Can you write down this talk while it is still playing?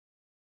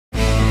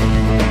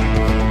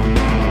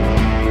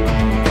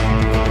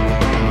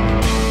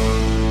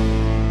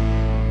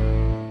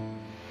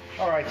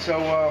So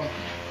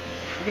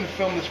we're going to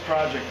film this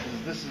project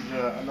because this is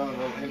another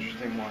little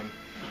interesting one.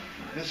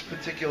 This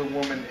particular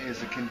woman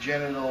is a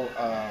congenital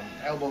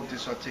elbow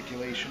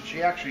disarticulation.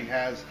 She actually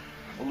has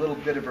a little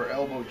bit of her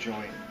elbow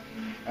joint.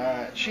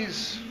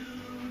 She's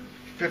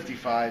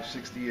 55,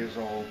 60 years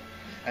old,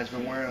 has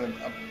been wearing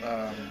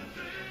an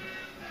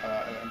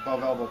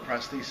above elbow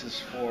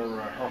prosthesis for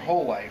her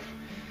whole life,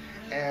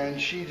 and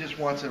she just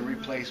wants a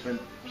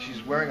replacement.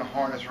 She's wearing a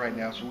harness right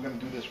now, so we're going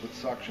to do this with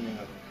suction and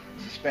a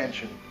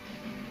suspension.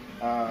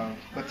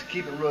 But to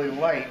keep it really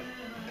light,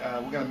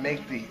 we're going to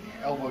make the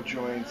elbow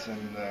joints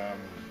and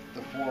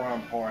the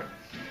forearm part.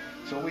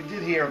 So what we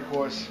did here, of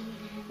course,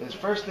 is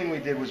first thing we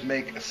did was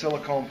make a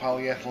silicone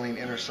polyethylene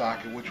inner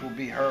socket, which will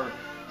be her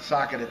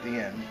socket at the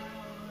end.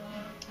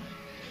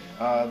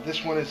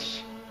 This one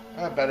is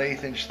about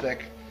 1/8 inch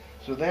thick.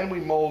 So then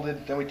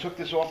we took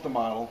this off the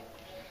model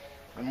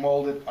and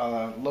molded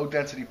a low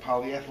density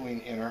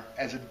polyethylene inner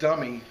as a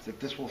dummy that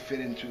this will fit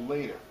into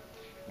later.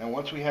 Now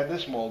once we had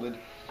this molded,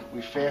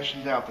 we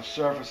fashioned out the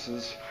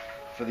surfaces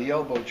for the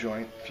elbow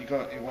joint. If you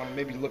want to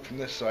maybe look from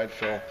this side,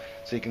 Phil,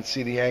 so you can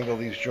see the angle of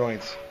these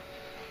joints.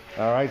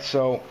 Alright,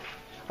 so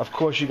of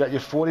course you got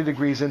your 40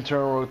 degrees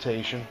internal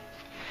rotation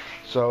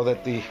so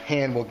that the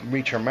hand will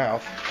reach her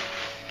mouth.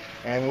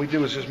 And what we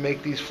do is just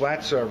make these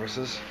flat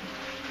surfaces,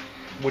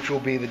 which will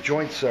be the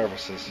joint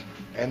surfaces.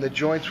 And the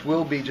joints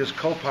will be just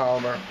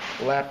copolymer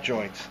lap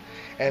joints.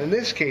 And in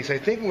this case, I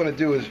think what we're going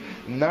to do is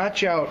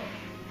notch out,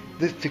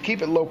 this, to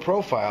keep it low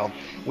profile,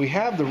 we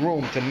have the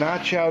room to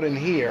notch out in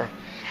here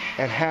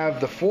and have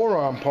the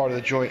forearm part of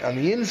the joint on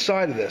the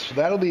inside of this. So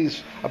that'll be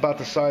about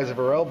the size of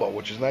her elbow,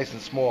 which is nice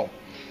and small.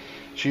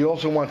 She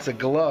also wants a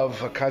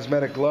glove, a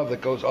cosmetic glove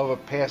that goes over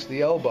past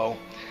the elbow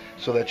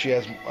so that she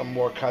has a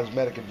more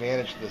cosmetic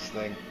advantage to this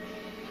thing.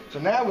 So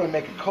now we're going to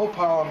make a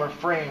copolymer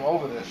frame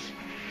over this.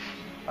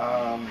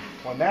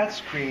 When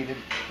that's created,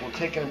 we'll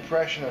take an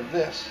impression of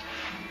this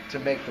to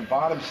make the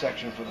bottom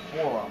section for the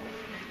forearm.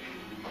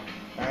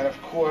 And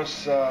of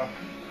course,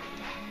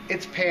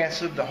 it's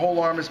passive. The whole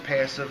arm is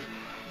passive.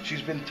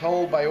 She's been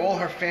told by all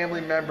her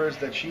family members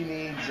that she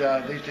needs,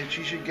 that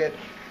she should get,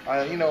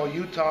 a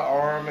Utah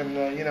arm and,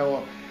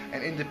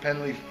 an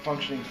independently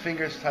functioning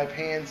fingers type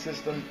hand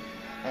system.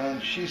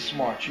 And she's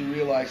smart. She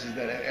realizes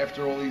that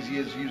after all these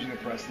years using a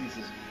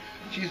prosthesis,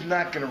 she's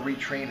not going to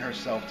retrain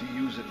herself to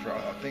use it for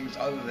things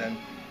other than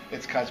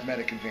its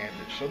cosmetic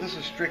advantage. So this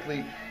is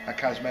strictly a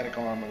cosmetic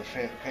arm with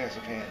a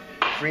passive hand.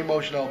 Free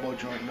motion elbow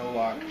joint, no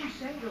lock.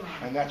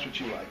 And that's what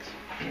she likes.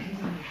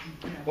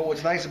 But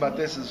what's nice about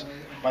this is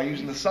by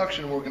using the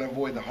suction, we're going to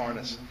avoid the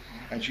harness.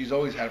 And she's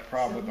always had a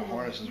problem with the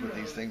harnesses with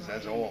these things,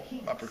 as all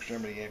upper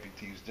extremity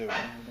amputees do.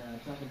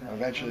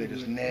 Eventually they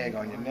just nag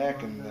on your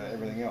neck and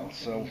everything else.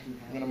 So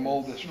I'm going to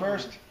mold this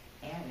first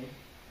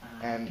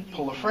and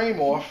pull the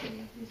frame off,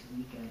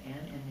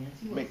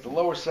 make the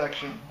lower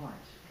section,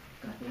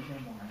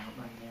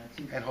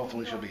 and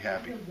hopefully she'll be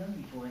happy.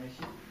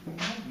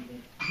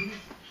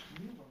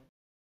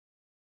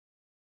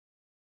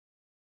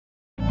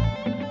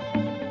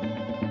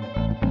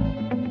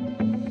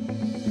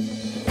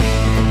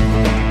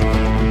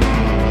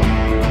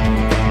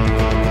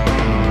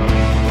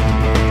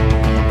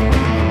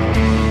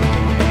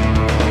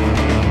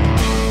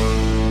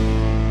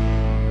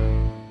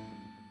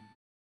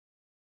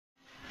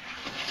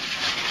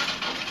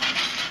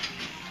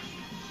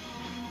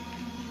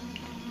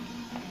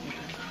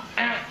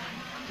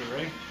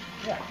 Ready?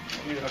 Yeah.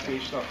 Okay, you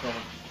stop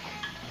filming.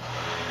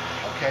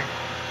 Okay.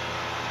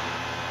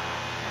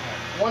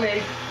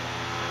 1/8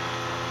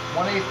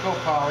 go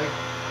poly.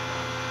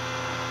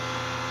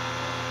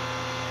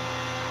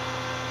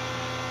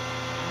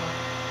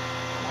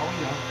 Oh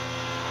yeah.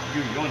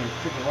 You're going to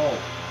freaking roll.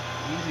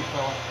 Easy,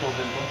 fella. Pulled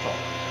in, don't fall.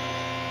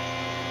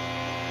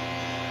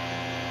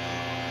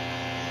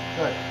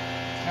 Good.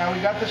 Now we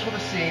got this with a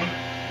seam.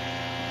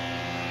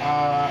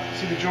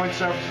 See the joint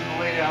surfaces are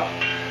laid out.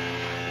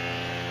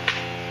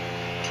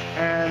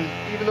 And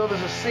even though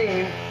there's a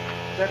seam,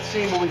 that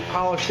seam will be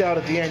polished out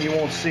at the end. You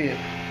won't see it.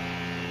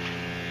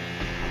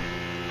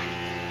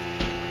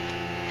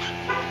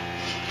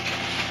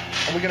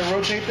 Are we going to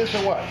rotate this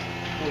or what?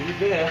 Well, you're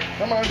there.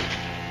 Come on.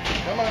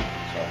 Come on.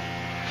 Sorry.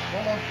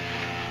 Come on.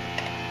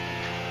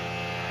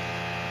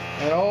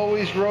 And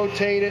always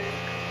rotate it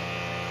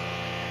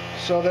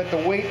so that the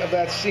weight of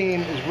that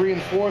seam is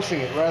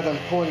reinforcing it rather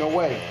than pulling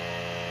away.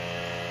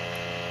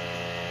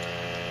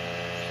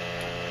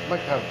 I'd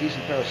like to have a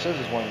decent pair of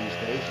scissors one of these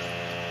days.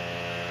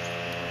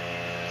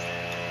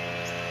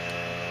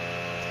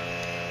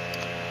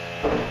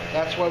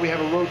 That's why we have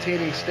a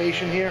rotating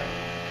station here.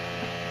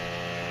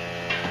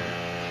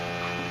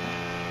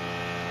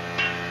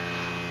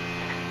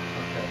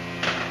 Okay.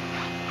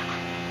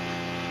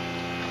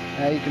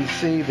 Now you can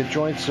see the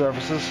joint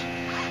surfaces.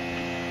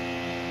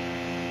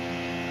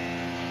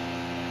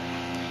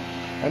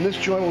 And this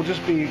joint will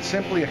just be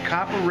simply a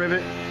copper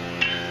rivet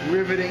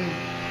riveting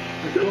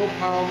the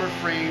copolymer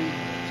frame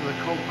to the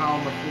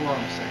copolymer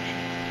forearm section.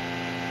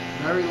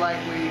 Very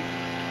lightweight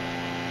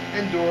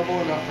and durable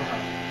enough for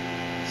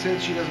her,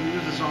 since she doesn't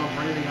use this arm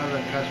for anything other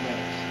than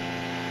cosmetics.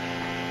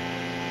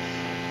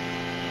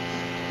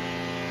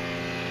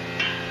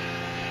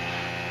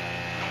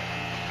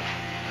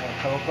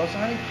 A little closer,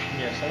 honey?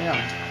 Yes, I am.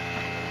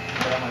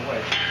 Get out of my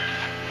way.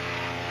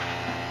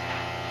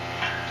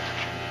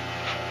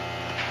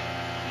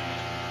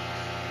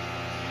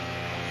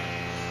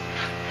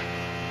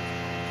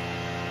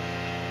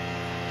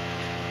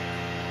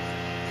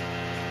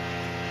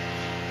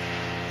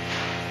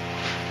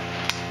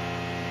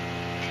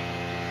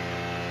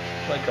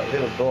 Like a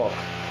little dog.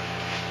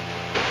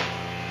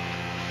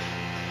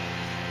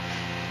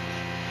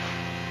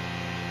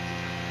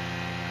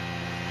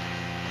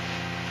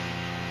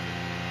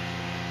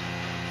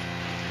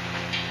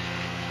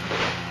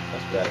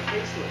 That's better.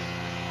 Faceless.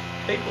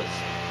 Faceless.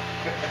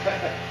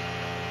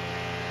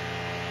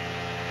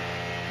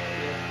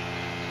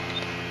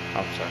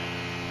 I'm sorry.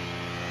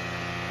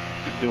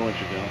 Keep doing what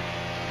you're doing.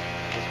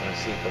 Just gonna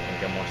see if I can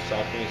get more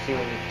soft. You see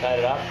when you tie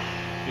it up?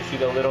 You see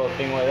the little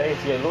thing over there? You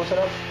see it loosen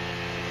up?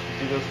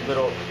 You see this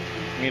little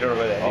meter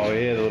over there? Oh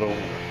yeah, the little.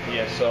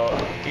 Yeah, so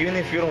even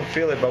if you don't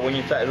feel it, but when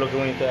you tie, look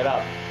when you tie it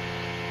up,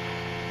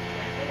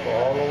 go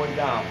all the way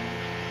down.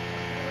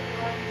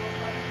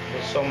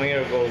 There's some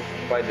air goes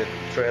by the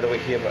thread over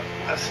here, but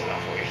that's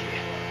enough over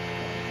here.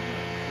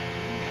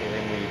 Okay,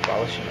 then when you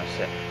polish it, that's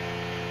it.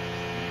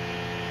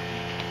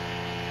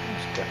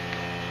 That's good.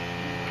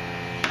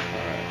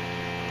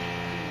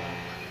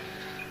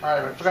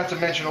 Alright, I forgot to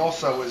mention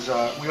also is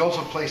we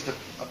also placed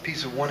a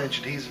piece of 1-inch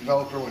adhesive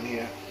Velcro in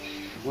here,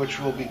 which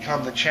will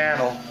become the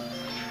channel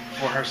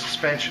for her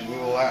suspension. We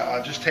will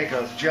just take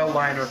a gel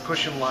liner, a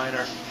cushion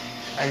liner,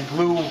 and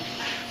glue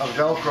a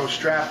Velcro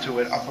strap to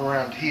it up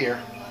around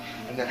here,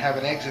 and then have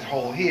an exit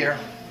hole here,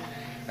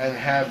 and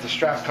have the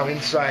strap come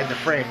inside the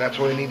frame. That's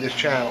why we need this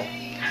channel.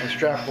 And the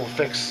strap will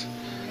fix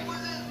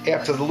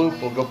after the loop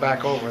will go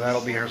back over, and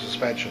that'll be her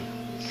suspension.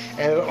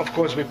 And of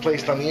course, we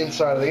placed on the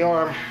inside of the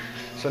arm,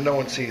 so no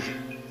one sees it.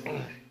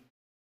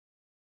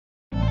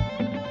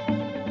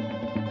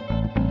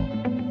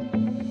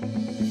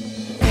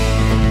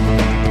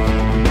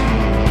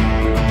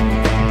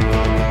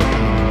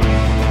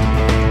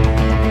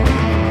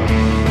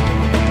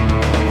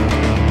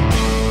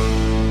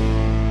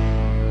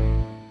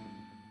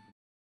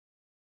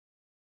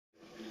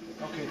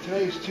 Okay,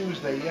 today's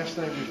Tuesday.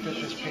 Yesterday we fit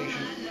this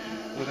patient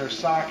with her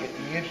socket,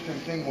 and the interesting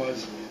thing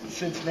was,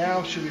 since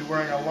now she'll be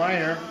wearing a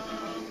liner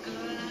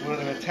with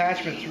an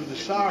attachment through the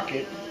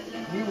socket,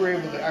 we were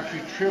able to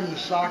actually trim the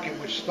socket,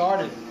 which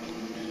started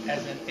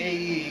as an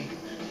AE,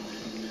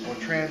 or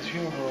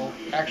transhumeral,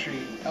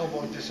 actually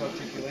elbow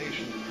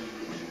disarticulation,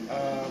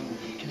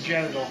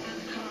 congenital,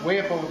 way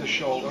up over the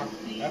shoulder.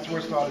 That's where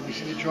it started. You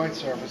see the joint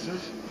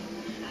surfaces.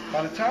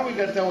 By the time we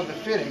got done with the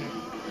fitting,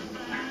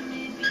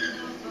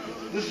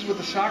 this is what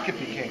the socket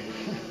became.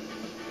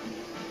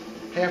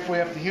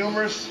 Halfway up the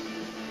humerus,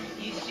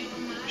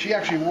 she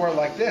actually wore it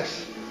like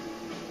this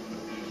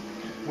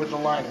with the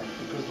liner,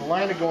 because the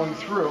liner going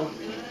through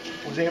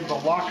was able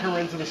to lock her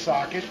into the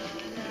socket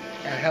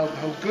and held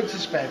good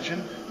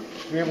suspension.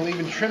 We were able to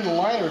even trim the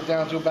liner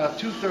down to about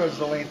 2/3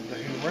 the length of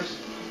the humerus.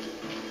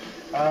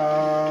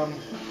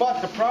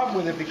 But the problem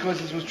with it, because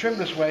this was trimmed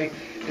this way,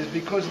 is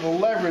because of the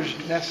leverage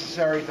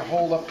necessary to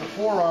hold up the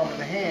forearm and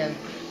the hand,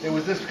 there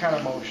was this kind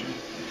of motion.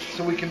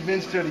 So we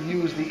convinced her to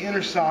use the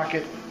inner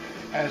socket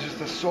as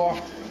just a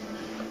soft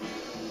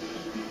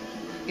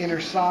inner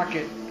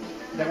socket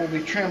that will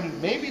be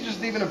trimmed, maybe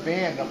just even a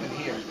band up in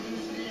here,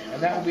 and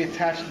that will be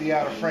attached to the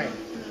outer frame.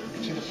 You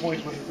can see the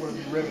points where it will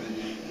be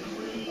riveted.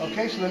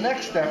 Okay, so the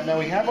next step, now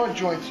we have our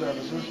joint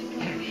surfaces.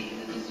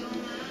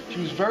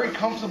 She was very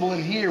comfortable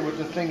in here with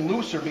the thing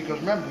looser, because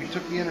remember, we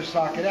took the inner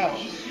socket out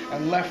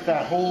and left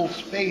that whole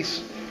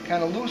space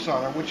kind of loose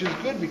on her, which is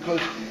good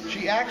because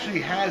she actually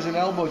has an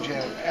elbow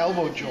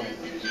joint,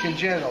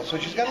 congenital. So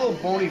she's got a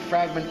little bony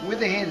fragment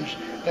with a hinge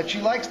that she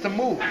likes to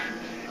move.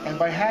 And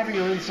by having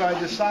her inside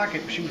the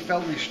socket, she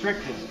felt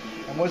restricted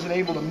and wasn't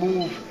able to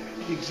move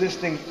the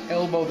existing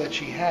elbow that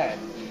she had,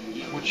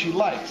 which she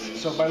likes.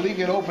 So by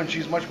leaving it open,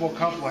 she's much more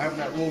comfortable having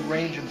that real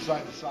range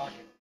inside the socket.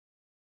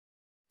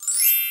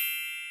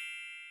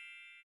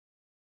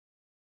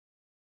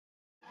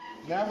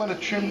 Now I'm going to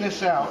trim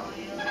this out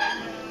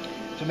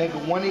to make a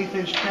 1/8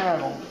 inch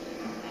channel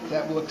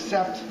that will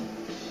accept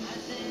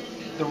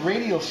the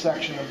radial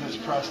section of this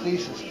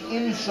prosthesis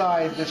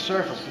inside this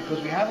surface,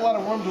 because we have a lot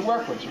of room to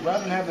work with. So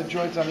rather than have the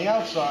joints on the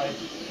outside,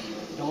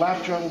 the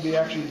lap joint will be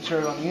actually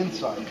inserted on the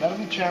inside. That'll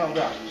be channeled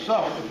out.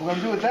 So if we're going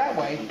to do it that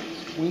way,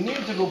 we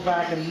need to go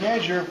back and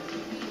measure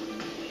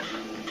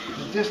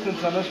the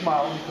distance on this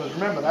model, because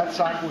remember, that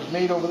socket was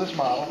made over this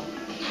model,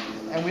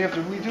 and we have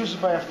to reduce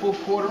it by a full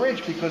 1/4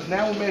 inch, because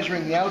now we're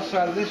measuring the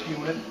outside of this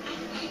unit.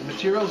 The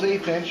material's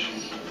 1/8 inch,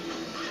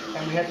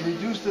 and we have to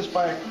reduce this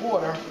by a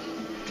 1/4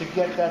 to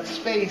get that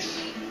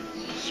space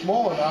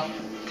small enough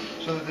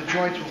so that the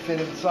joints will fit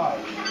inside.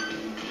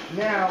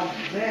 Now,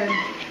 then,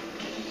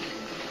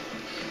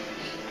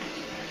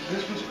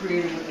 this was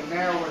created with a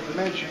narrower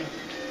dimension.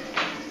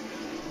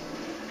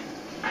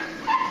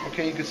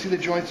 Okay, you can see the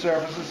joint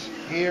surfaces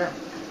here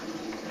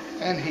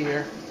and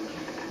here.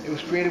 It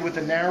was created with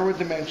a narrower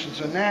dimension,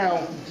 so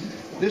now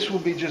this will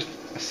be just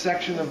a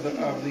section of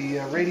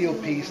the radial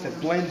piece that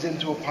blends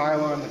into a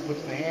pylon that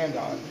puts the hand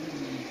on.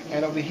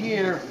 And over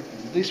here,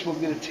 this will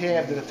get a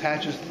tab that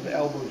attaches to the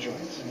elbow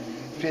joints,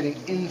 fitting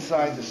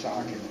inside the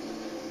socket.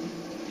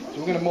 So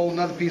we're going to mold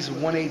another piece of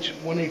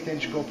 1/8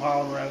 inch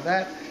copolymer out of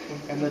that,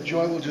 and the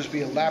joint will just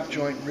be a lap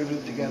joint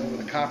riveted together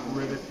with a copper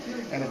rivet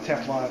and a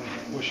Teflon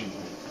bushing,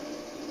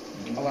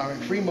 allowing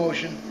free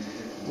motion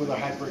with a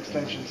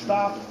hyperextension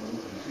stop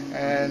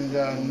and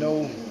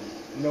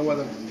no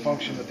other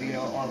function at the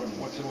arm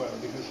whatsoever,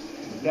 because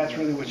that's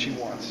really what she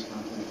wants.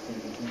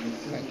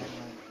 Thank you.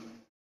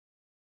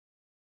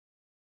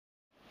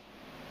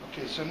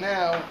 Okay, so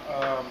now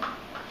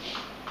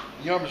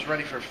the arm is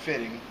ready for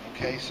fitting.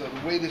 Okay, so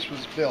the way this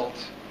was built,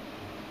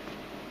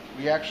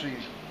 we actually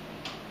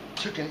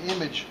took an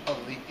image of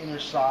the inner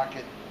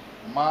socket,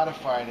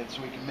 modified it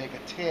so we can make a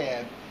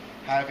tab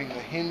having the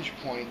hinge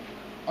point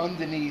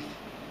underneath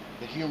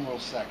the humeral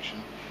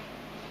section.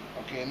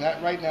 Okay, and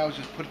that right now is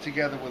just put it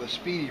together with a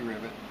speedy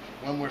rivet.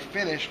 When we're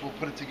finished, we'll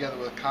put it together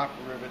with a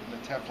copper rivet and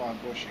a Teflon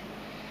bushing.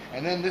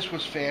 And then this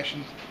was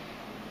fashioned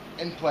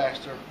in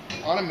plaster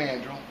on a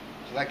mandrel,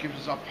 so that gives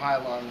us our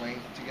pylon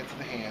length to get to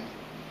the hand.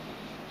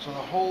 So the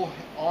whole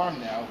arm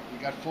now, we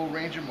got full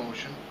range of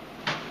motion.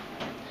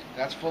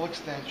 That's full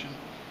extension.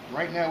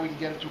 Right now we can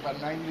get it to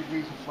about 90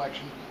 degrees of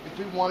flexion. If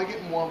we want to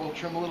get more, we'll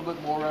trim a little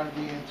bit more out of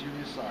the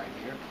anterior side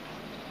here.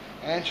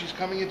 And she's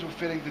coming into a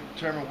fitting to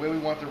determine where we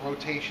want the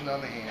rotation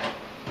on the hand.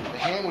 The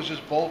hand was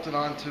just bolted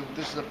onto,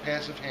 this is a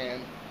passive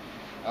hand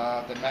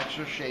that matches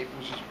her shape. It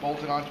was just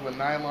bolted onto a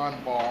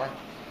nylon bar.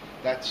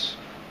 That's,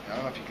 I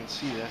don't know if you can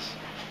see this.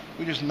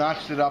 We just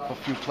notched it up a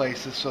few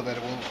places so that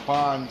it will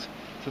bond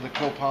to the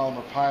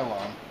copolymer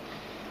pylon.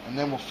 And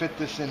then we'll fit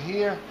this in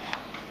here,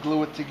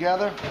 glue it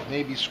together,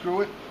 maybe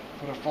screw it,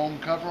 put a foam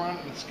cover on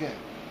it, and it's good.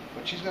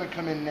 But she's going to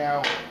come in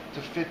now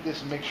to fit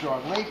this and make sure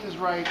our length is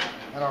right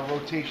and our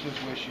rotation is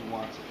where she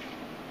wants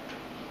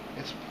it.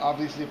 It's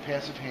obviously a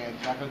passive hand,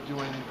 it's not going to do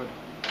anything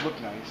but look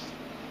nice.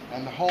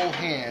 And the whole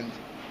hand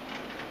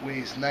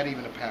weighs not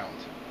even a pound,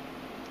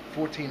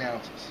 14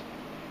 ounces.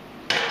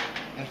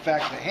 In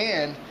fact, the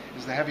hand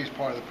is the heaviest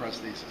part of the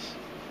prosthesis.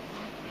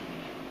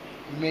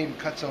 We may even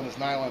cut some of this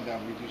nylon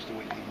down and reduce the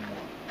weight even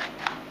more.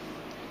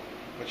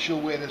 But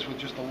she'll wear this with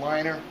just a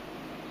liner,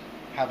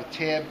 have a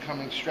tab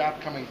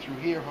strap coming through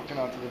here, hooking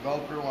onto the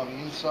Velcro on the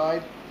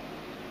inside,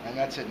 and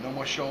that's it, no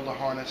more shoulder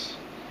harness.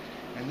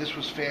 And this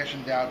was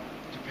fashioned out,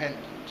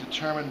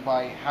 determined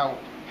by how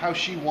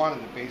she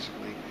wanted it,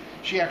 basically.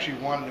 She actually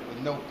wanted it with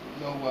no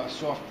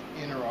soft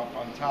inner up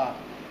on top,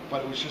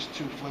 but it was just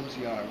too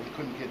flimsy on her. We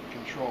couldn't get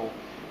control.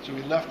 So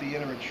we left the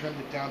inner and trimmed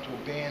it down to a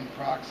band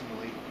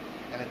approximately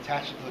and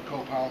attached it to the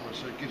copolymer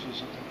so it gives us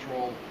some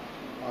control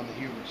on the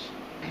humerus.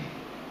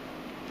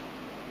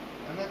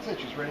 And that's it,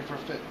 she's ready for a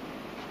fit.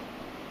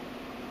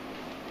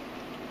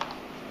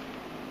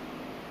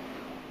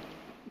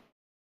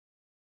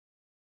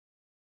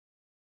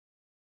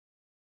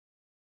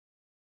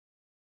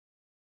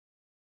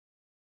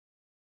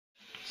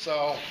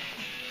 So,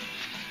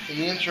 in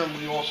the interim,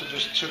 we also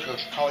just took a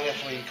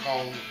polyethylene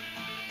cone,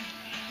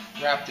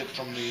 wrapped it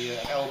from the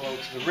elbow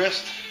to the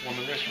wrist, when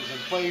the wrist was in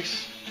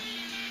place,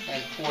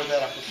 and poured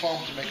that up the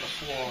foam to make a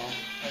forearm.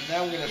 And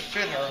now we're going to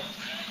fit her.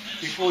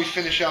 Before we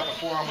finish out the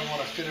forearm, we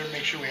want to fit her,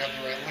 make sure we have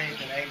the right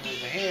length and angle of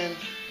the hand,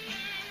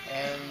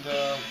 and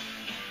we'll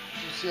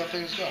see how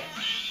things go.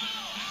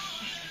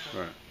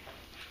 Right.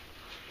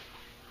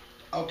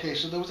 Okay,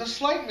 so there was a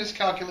slight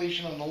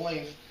miscalculation on the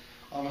length,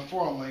 on the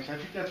forearm length. I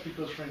think that's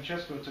because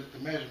Francesco took the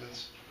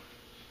measurements.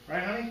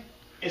 Right, honey?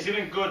 It's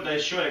even good that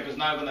it's shorter because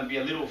now it's going to be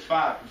a little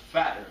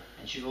fatter,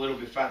 and she's a little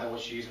bit fatter than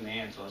what she is in the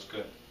hand, so it's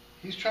good.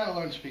 He's trying to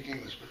learn to speak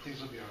English, but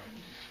things will be all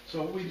right.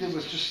 So what we did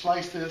was just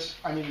slice this,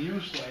 you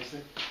sliced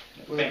it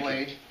with a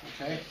blade,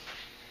 okay?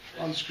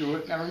 Unscrew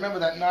it. Now remember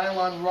that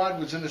nylon rod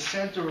was in the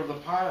center of the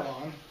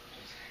pylon,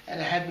 and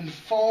it had been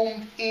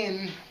foamed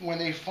in when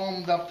they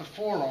foamed up the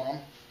forearm.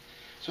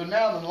 So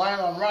now the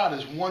nylon rod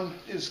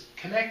is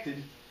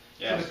connected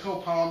to the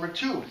copolymer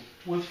tube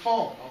with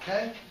foam,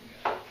 okay?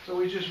 So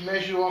we just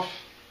measure off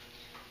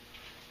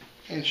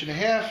 1.5 inches,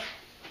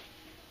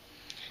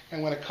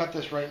 and we're going to cut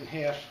this right in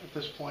half at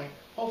this point.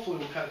 Hopefully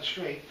we'll cut it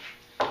straight.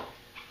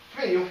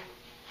 Hey, you.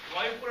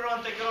 Why you put it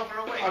on, take it off her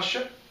away? I'll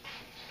show.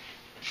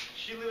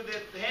 She leave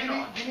the hand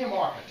on. Give me a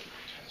marker.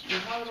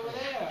 There's one over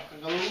there.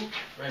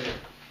 Right here.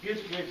 Give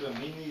it to him.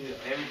 He needs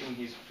everything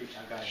he's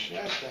freaking. I got it.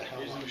 Shut the hell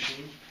up. Here's the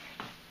machine.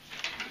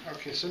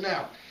 Okay, so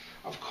now,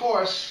 of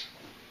course,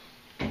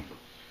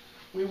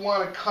 we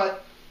want to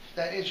cut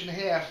that 1.5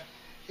 inches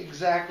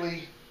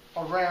exactly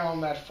around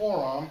that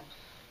forearm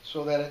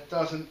so that it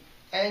doesn't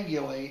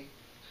angulate,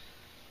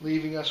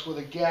 leaving us with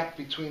a gap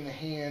between the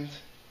hand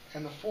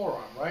and the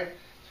forearm, right?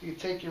 So you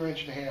take your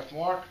 1.5 inch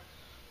mark,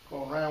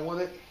 go around with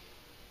it,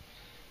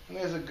 and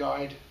there's a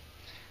guide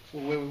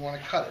for where we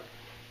want to cut it.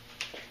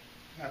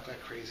 Not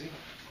that crazy.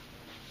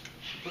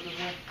 Put this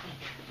way.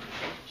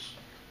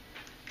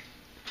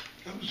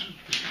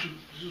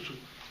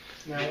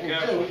 Now what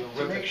we'll do,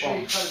 to make sure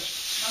you cut it,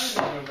 I'm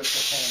going to rip the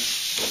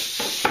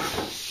foam.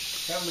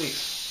 That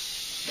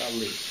leaks.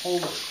 Lovely.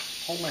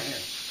 Hold my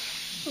hand.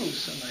 Ooh,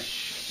 so nice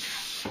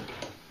shit.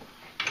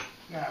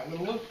 Now, I'm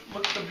going to look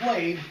at the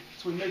blade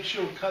so we make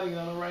sure we're cutting it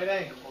on the right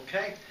angle,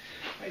 okay?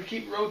 And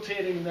keep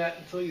rotating that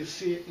until you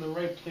see it in the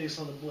right place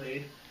on the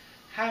blade.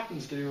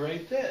 Happens to be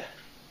right there.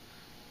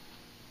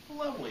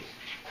 Lovely.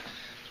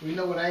 So we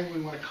know what angle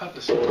we want to cut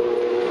this at.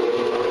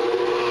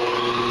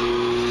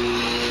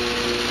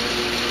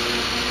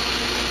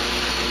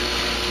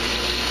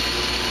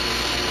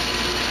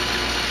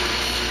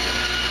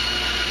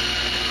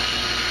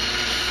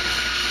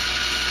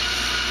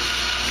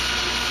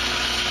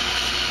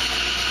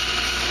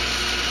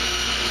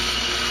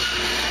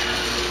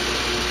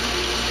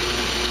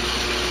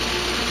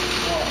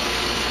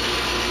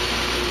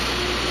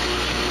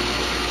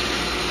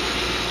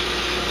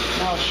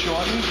 Now it's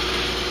shortened,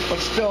 but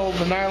still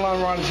the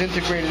nylon rod is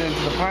integrated into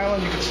the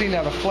pylon. You can see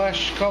now the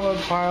flesh-colored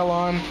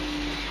pylon,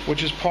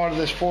 which is part of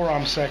this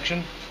forearm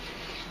section.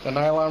 The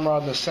nylon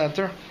rod in the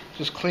center.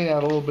 Just clean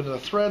out a little bit of the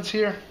threads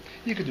here.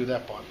 You could do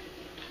that part.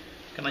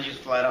 Can I just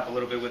fly it up a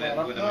little bit with the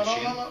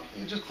machine? No.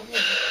 You just clean the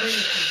threads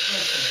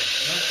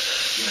from there.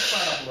 Just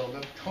fly it up a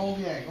little bit. Hold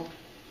the angle.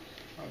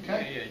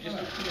 Okay? Yeah,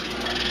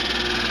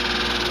 just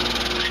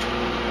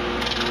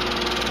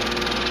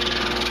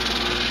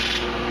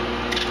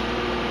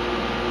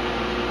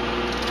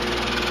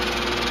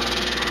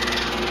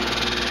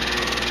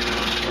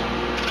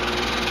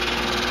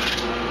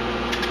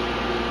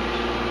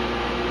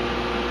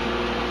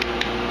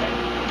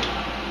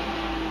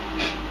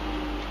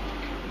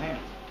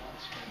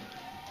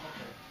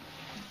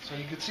So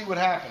you can see what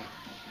happened.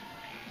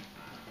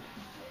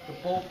 The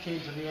bolt came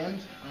to the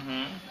end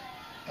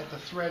at the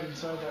thread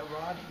inside that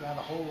rod. Now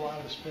the whole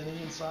rod is spinning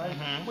inside,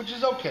 which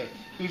is okay.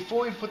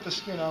 Before you put the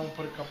skin on, we'll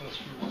put a couple of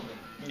screws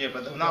in. Yeah,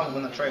 but now we're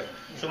gonna try.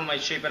 So we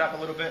might shape it up a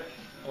little bit,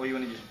 or you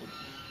wanna just put?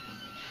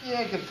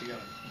 Yeah, get it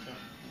together. Okay.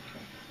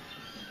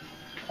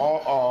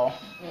 Oh,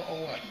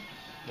 What?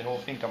 the whole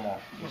thing come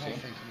off. You The whole see?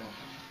 thing come off.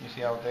 You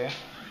see out there?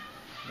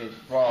 The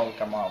rod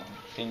come out,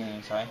 thing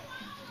inside.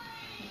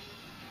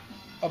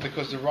 Oh,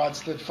 because the rod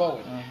slid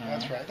forward.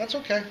 That's right. That's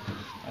okay.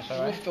 That's all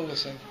We'll right. fill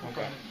this in.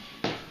 Okay.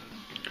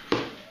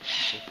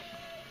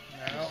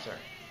 Now, Sir.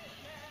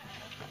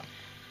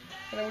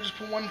 and then we'll just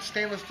put one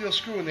stainless steel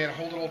screw in there to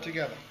hold it all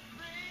together.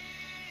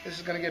 This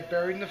is going to get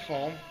buried in the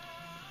foam.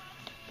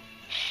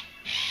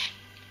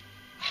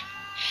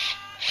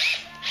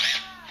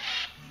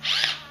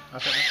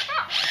 That's it.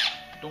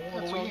 Don't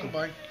That's worry. all.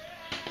 Goodbye.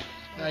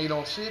 Now you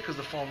don't see it because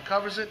the foam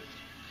covers it,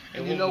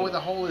 and It you know won't where the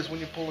hole is when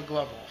you pull the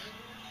glove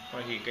off.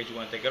 Right here, in case you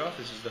wanna take it off.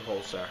 This is the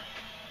hole, sir.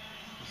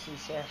 You see,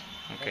 sir?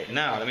 Okay.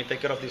 Now let me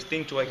take it off this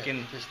thing so I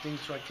can This thing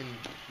so I can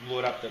glue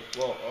it up the.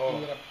 Whoa, oh.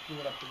 glue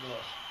it up the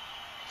glove.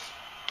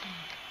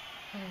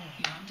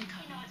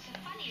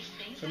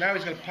 So now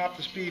he's going to pop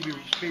the speedy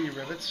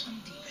rivets.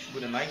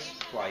 With a nice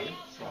plier.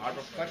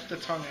 That's the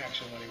tongue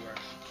action when he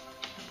works.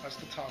 That's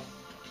the tongue.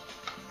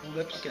 The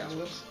lips, Okay. the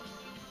lips.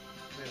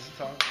 There's the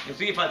tongue. You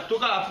see, if I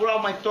took out, I pull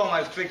out my tongue,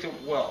 I fix it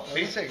well. Let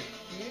me See?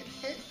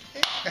 see.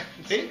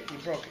 See? You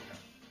broke it.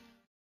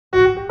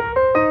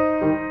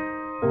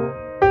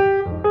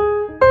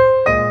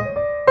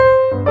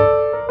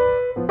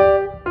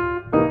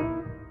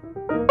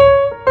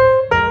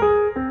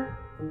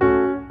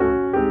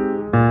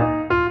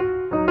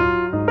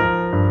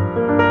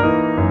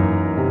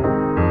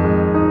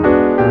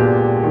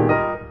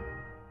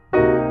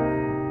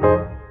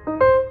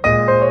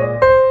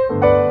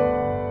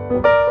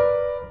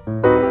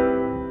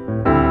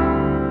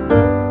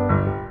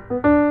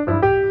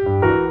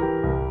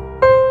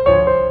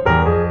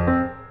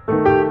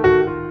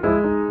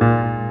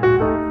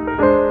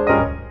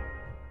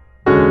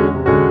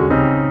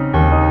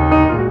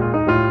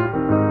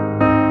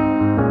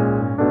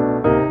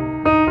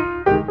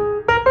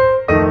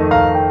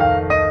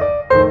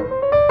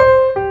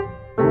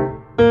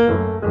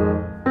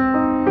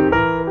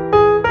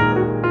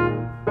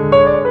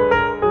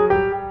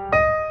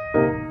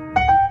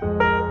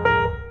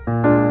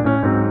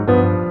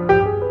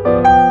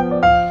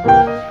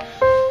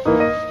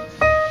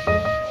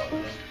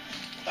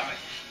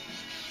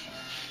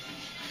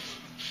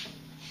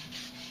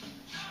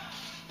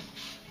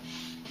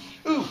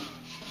 Ooh.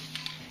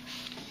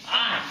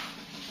 Ah!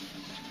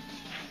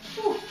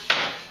 Ooh.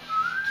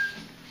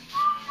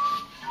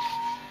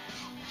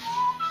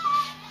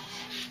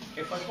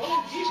 If I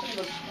follow this, it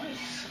looks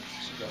nice.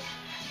 So,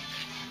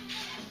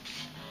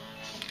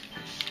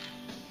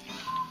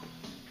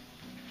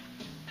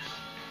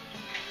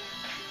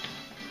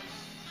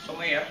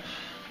 some air.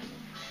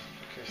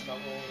 Okay, stop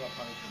rolling it up,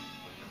 honey.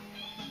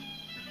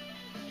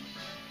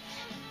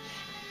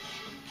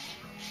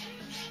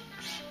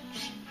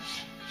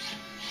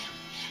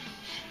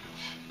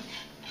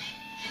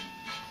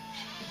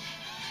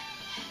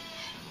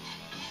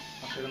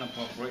 I'm gonna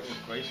put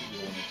crazy glue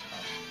on this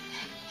house.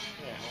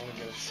 Yeah, I want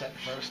to get it set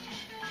first.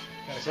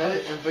 Gotta Set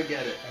it and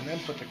forget it. and then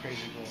put the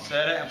crazy glue on.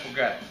 Set it and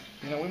forget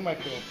it. You know, we might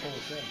be able to pull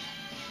this in.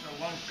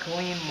 One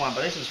clean one,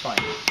 but this is fine.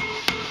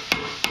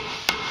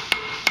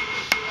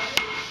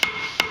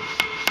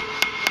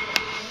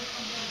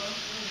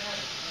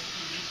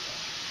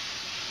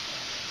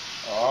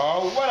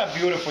 Oh, what a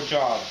beautiful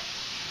job.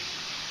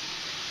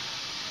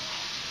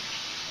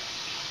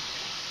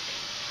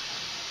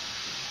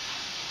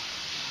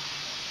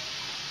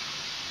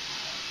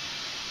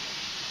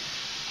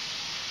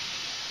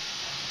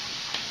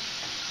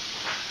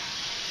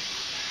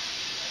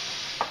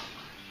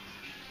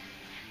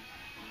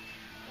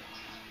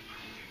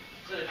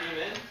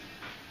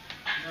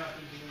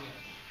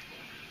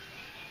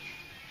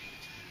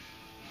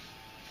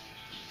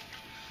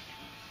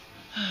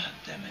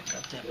 Damn it,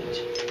 God damn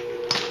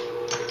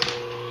it.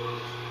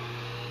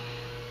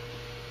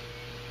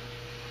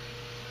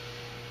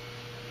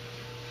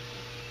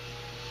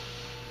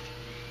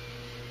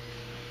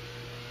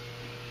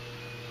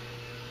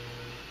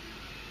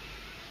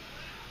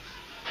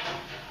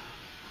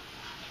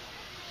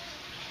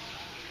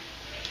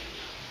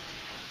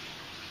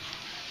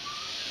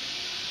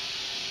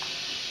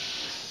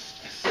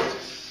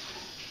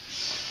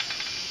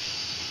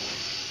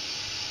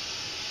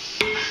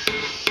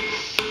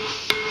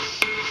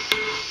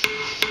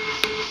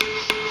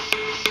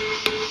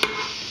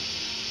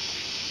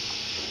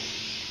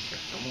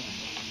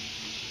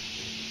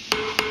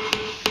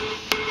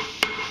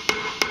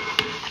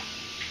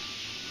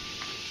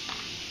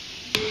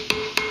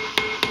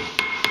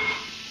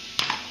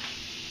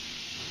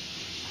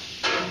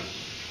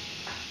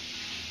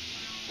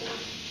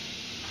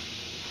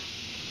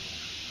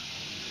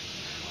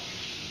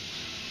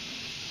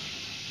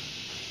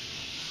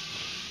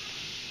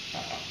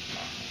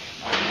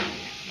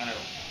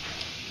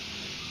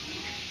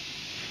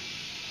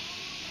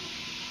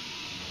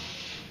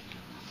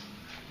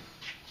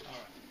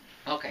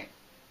 Okay.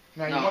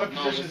 Now you No, want to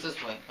no, position. it's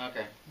this way.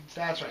 Okay.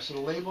 That's right. So the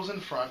label's in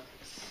front.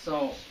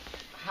 So,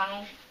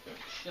 how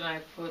should I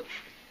put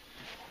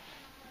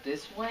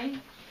this way?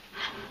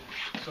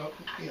 So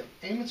yeah,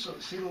 aim it. So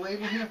see the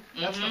label here?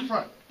 That's the Mhm.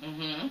 front.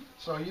 Mm-hmm.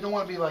 So you don't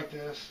want to be like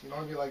this. You don't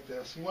want to be like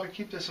this. You want to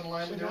keep this in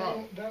line So with your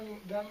own.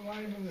 that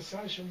line on the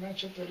side should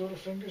match up the little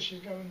finger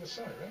she's got on the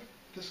side, right?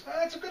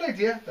 That's a good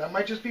idea. That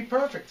might just be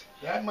perfect.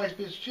 That might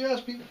be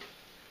just be.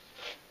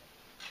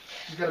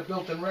 She's got a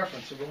built-in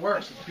reference. If it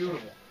works, it's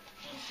beautiful.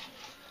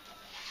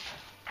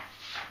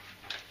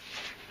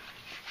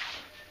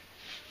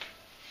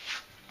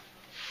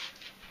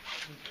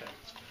 Okay.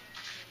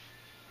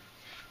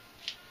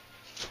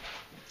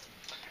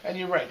 And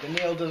you're right. The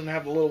nail doesn't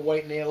have the little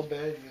white nail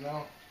bed, you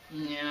know.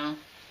 Yeah.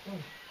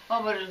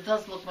 Oh, but it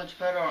does look much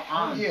better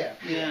on. Yeah,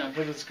 Yeah.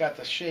 but it's got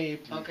the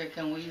shape. and- Okay,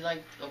 can we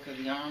okay,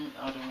 the arm,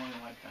 I don't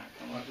really like that.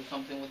 Can we do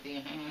something with the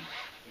hand?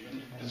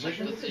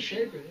 Position? It's a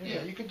shape it,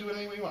 Yeah, you can do it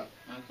any way you want.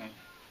 Okay,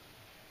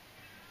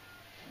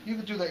 You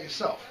can do that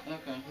yourself. okay,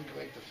 You can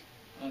make the,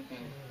 okay.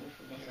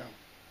 you know,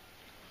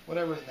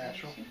 whatever is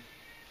natural.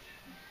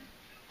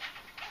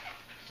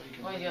 So you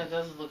can Oh do yeah, that. it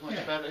does look much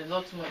Yeah. better. It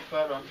looks much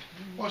better.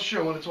 Well,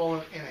 sure, when it's all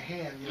in a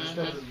hand, you know,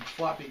 instead of the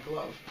floppy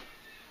glove.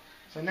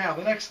 So now,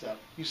 the next step.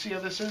 You see how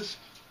this is,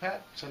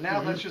 Pat? So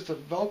now that's just a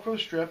Velcro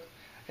strip,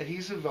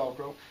 adhesive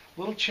Velcro,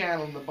 little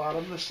channel in the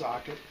bottom of the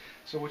socket.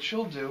 So what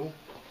she'll do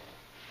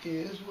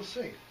is, we'll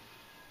see.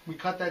 We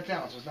cut that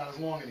down, so it's not as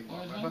long anymore,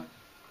 remember?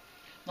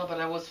 No,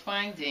 but I was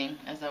finding,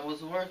 as I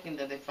was working,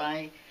 that if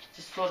I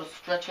just sort of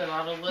stretch it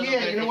out a little Yeah,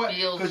 bit, you know what? it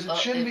feels... Because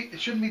it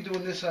shouldn't be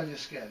doing this on your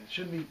skin. It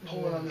shouldn't be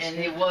pulling on the and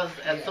skin. it was,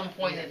 at Yeah, some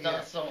point yeah, it yeah.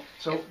 does, so...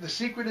 So the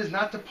secret is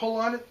not to pull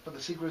on it, but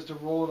the secret is to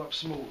roll it up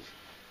smooth.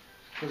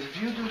 Because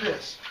if you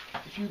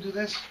do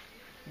this,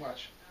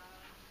 watch,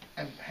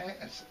 and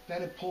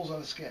then it pulls on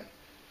the skin.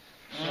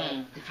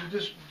 So if you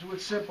just do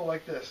it simple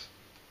like this,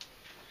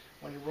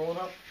 when you roll it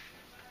up,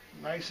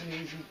 nice and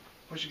easy,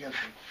 push against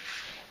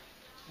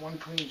it. One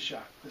clean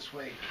shot. This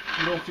way,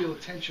 you don't feel the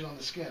tension on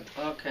the skin.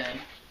 Okay,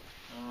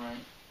 all right.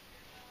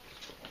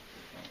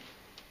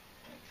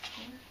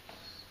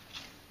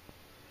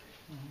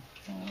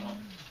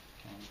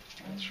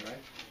 That's right.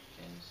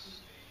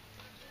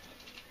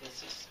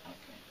 This is,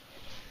 okay.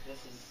 This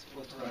is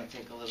what's going to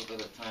take a little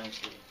bit of time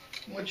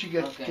to... Once you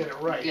get it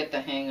right. Get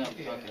the hang of.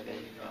 Yeah. Okay, there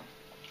you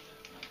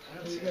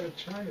go. You gotta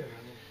turn it on.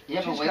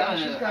 Yeah, but She's wait got a it,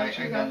 minute. she's got it,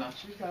 I gotta...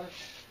 she's got it.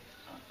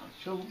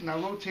 She'll now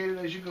rotate it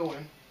as you go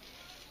in.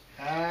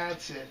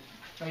 That's it.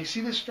 Now you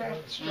see this strap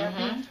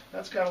here?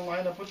 That's got to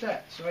line up with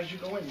that. So as you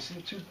go in, you see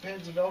the two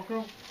pads of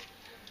Velcro?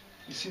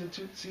 You see these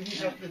two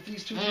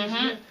things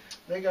here?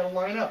 They got to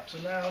line up. So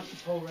now you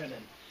pull right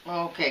in.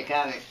 Okay,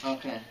 got it.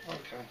 Okay.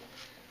 Okay.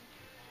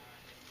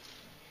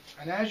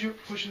 And as you're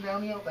pushing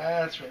down the elbow,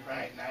 that's right.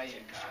 Right, now you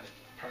got it.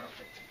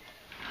 Perfect.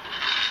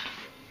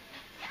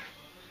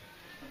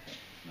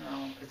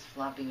 Now it's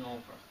flopping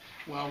over.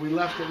 Well, we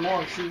left it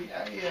long. See,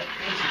 yeah,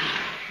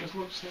 just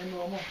look, stay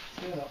normal.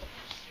 Stand up.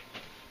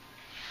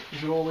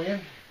 Is it all the way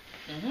in?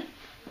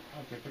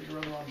 Okay, put your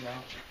other arm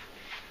down.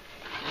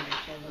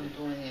 I'm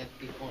doing it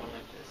before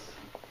like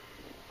this.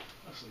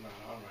 This is not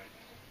all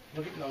right.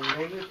 Look at, no, you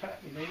know this, Pat?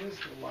 You know this?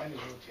 The line is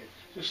rotated.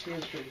 Just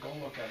stand straight.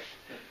 Don't look at it.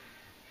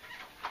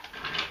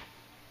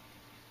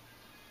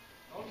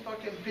 Don't touch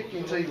start getting picky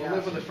until you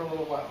live with it for a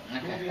little while.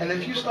 Okay. And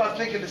if you start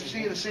thinking,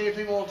 seeing the same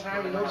thing all the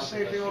time, you notice the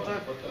same thing all the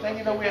time, then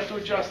you know we have to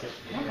adjust it.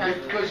 Okay.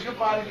 Because your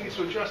body needs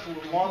to adjust to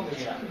one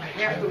that's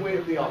half the weight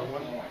of the other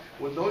one,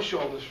 with no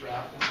shoulder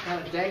strap. It's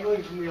kind of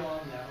dangling from the arm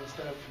now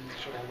instead of from the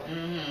shoulder.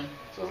 Mm-hmm.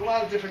 So there's a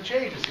lot of different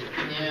changes here.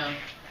 Yeah.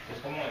 Es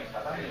como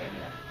esta también,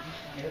 mira.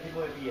 Este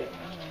tipo de pierna.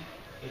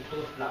 Esto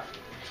es plástico.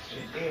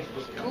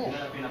 Esto Cool. tiene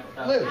la pierna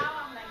apretada. Live.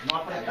 No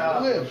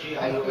apretada. Live.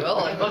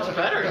 Well, it's much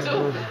better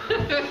too.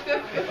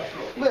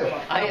 Live.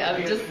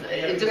 I'm just,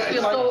 it just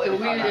feels so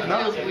weird. It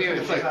feels weird.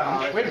 It's like,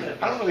 wait a minute,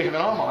 I don't really have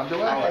an arm on,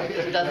 do I?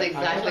 That's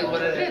exactly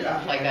what it is.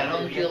 It's like I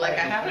don't feel like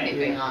I have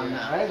anything on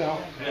now. I know.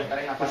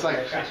 It's like,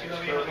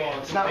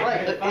 it's not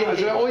right.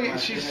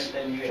 She's,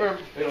 for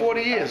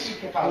 40 years,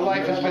 her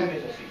life has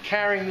been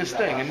carrying this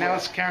thing, and now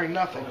it's carrying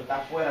nothing.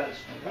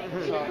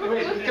 So,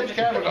 get the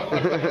camera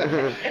going.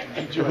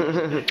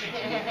 Enjoy.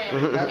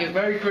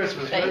 Merry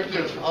Christmas. Merry Thank you.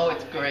 Christmas. Oh,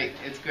 it's great.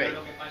 It's great.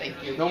 Thank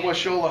you. No more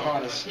shoulder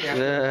harness.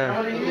 Yeah.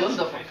 How many years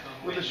Wonderful.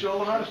 with the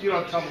shoulder harness? You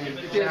don't tell me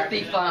exactly.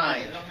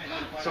 55.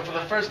 So for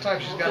the first time,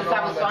 she's got Since an I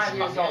arm was that's 5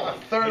 years old. a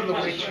third of the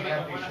weight she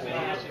had before.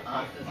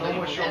 No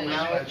more And shoulders.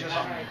 now it's Just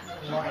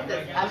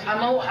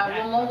I'm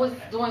always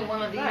doing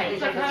one of these. Right,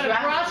 it's like It's not a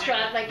cross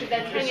strap, like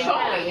that's It's bringing showing,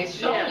 back. it's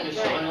showing, it's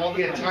showing all the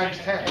yeah, times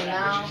 10. And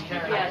now She's I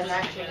carrying Yes. can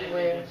actually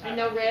wear. And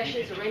no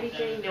rashes or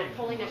anything, no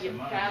pulling of your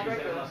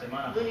fabric or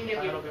ruining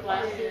of your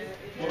glasses.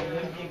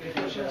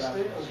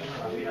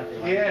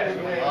 Yeah.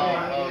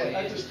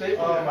 That's a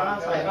staple. But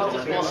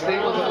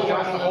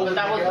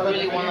that was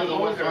really one of the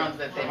worst ones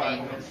that they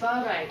made.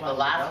 Right. The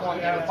last one.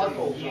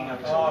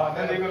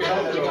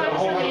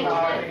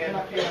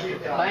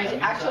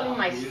 Actually,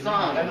 my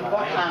son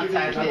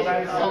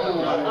contacted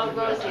someone. Oh,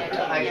 Rosie.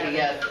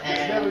 Yes,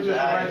 and Where do you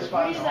live?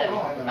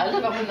 I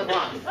live up in the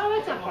Bronx. Oh,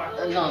 that's not far.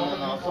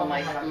 No. So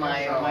my son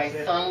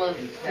was.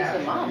 He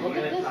said, "Mom, look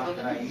at this. Look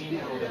at this."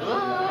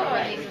 Oh,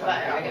 and he said, I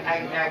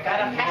got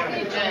a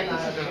package and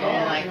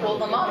I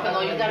called them up, and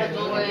all you gotta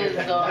do is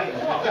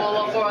call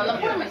up for an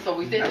appointment. So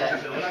we did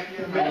that.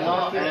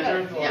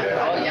 And,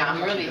 yeah. Oh yeah,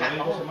 I'm really happy.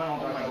 Oh my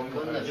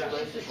goodness,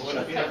 what a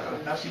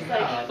difference. She's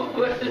like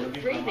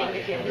breathing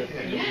again.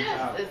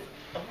 Yes,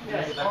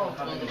 it's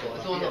wonderful.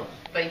 It's wonderful.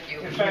 Thank you.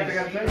 In fact, I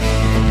got to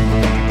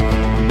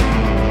tell you.